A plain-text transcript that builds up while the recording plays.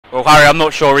Well, Harry, I'm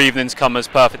not sure evenings come as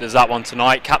perfect as that one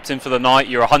tonight. Captain for the night,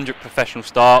 you're 100 professional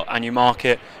start, and you mark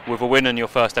it with a win and your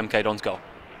first MK Dons goal.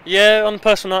 Yeah, on the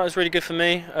personal night it was really good for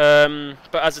me.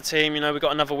 But as a team, we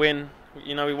got another win.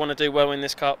 We want to do well in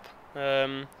this cup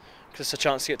because it's a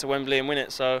chance to get to Wembley and win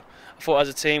it. So I thought as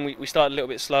a team we started a little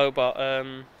bit slow, but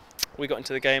we got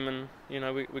into the game and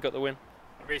we got the win.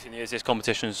 In recent years, this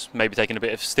competition's maybe taken a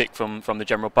bit of stick from the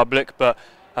general public, but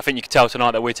I think you can tell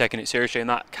tonight that we're taking it seriously, and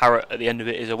that carrot at the end of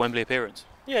it is a Wembley appearance.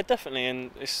 Yeah, definitely,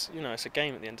 and it's it's a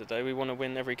game at the end of the day. We want to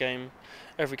win every game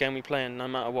we play in, no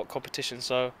matter what competition.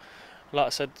 So, like I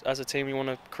said, as a team, we want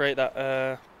to create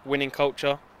that winning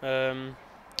culture.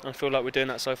 I feel like we're doing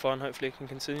that so far, and hopefully it can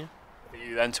continue. For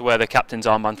you then to wear the captain's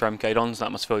armband for MK Dons,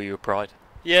 that must fill you with pride.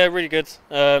 Yeah, really good.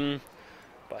 But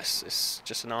it's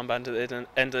just an armband at the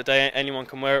end of the day. Anyone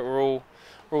can wear it. We're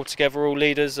all together, we're all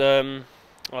leaders.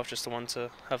 I was just the one to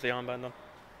have the armband on.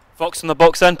 Fox in the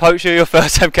box then, Poacher, your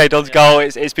first MK Dons goal.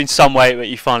 It's been some way, but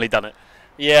you've finally done it.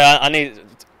 Yeah, I need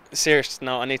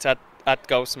to add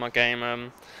goals to my game.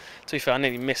 To be fair, I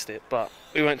nearly missed it, but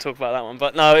we won't talk about that one.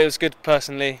 But no, it was good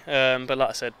personally. But like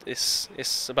I said,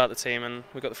 it's about the team, and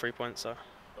we got the 3 points. So.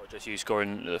 Not just you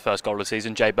scoring the first goal of the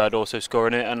season, Jay Bird also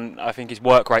scoring it, and I think his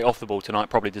work rate off the ball tonight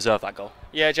probably deserved that goal.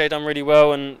 Yeah, Jay done really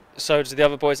well, and so did the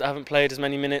other boys that haven't played as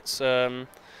many minutes.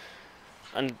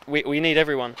 And we need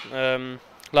everyone.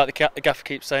 Like the gaffer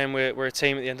keeps saying, we're a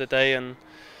team at the end of the day, and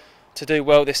to do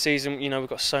well this season, we've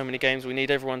got so many games. We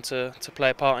need everyone to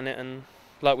play a part in it, and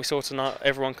like we saw tonight,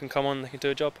 everyone can come on, they can do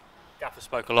a job. Gaffer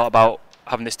Spoke a lot about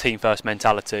having this team first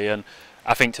mentality, and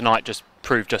I think tonight just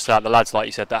proved just that. The lads, like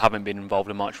you said, that haven't been involved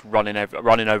in much, running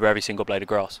over every single blade of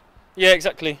grass. Yeah,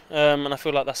 exactly. And I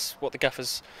feel like that's what the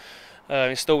gaffers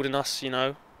installed in us.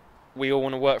 We all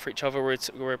want to work for each other.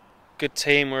 We're a good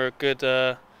team. We're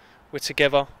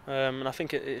together, and I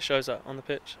think it shows that on the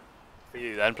pitch. For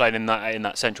you then, playing in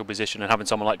that central position and having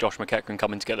someone like Josh McEachran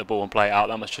come in to get the ball and play it out,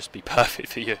 that must just be perfect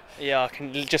for you. Yeah,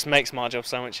 it just makes my job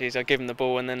so much easier. I give him the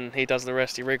ball and then he does the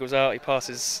rest. He wriggles out, he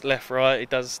passes left, right, he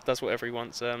does whatever he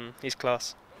wants. He's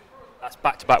class. That's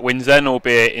back-to-back wins then,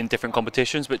 albeit in different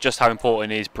competitions, but just how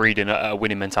important is breeding a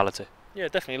winning mentality? Yeah,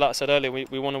 definitely. Like I said earlier,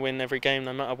 we want to win every game,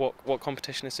 no matter what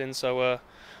competition it's in. So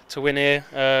to win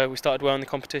here, we started well in the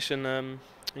competition. And,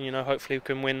 hopefully we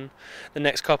can win the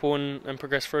next couple and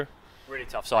progress through. Really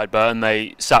tough side, Burton.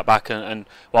 They sat back and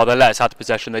while they let us have the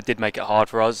possession, they did make it hard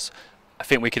for us. I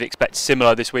think we could expect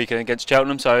similar this weekend against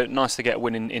Cheltenham, so nice to get a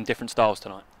win in different styles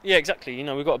tonight. Yeah, exactly.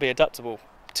 We've got to be adaptable.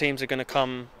 Teams are going to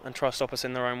come and try to stop us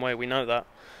in their own way, we know that.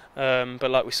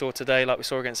 But like we saw today, like we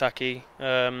saw against Aki,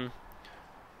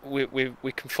 we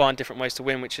can find different ways to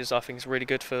win, which I think is really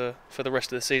good for the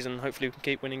rest of the season. Hopefully we can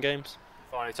keep winning games.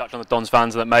 Finally touch on the Dons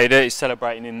fans that made it. He's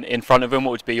celebrating in front of them.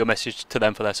 What would be your message to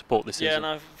them for their support this season?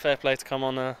 Yeah, no, fair play to come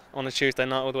on a Tuesday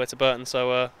night all the way to Burton.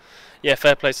 So yeah,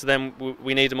 fair play to them.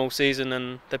 We need them all season,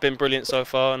 and they've been brilliant so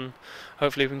far. And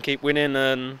hopefully we can keep winning,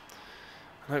 and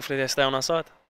hopefully they stay on our side.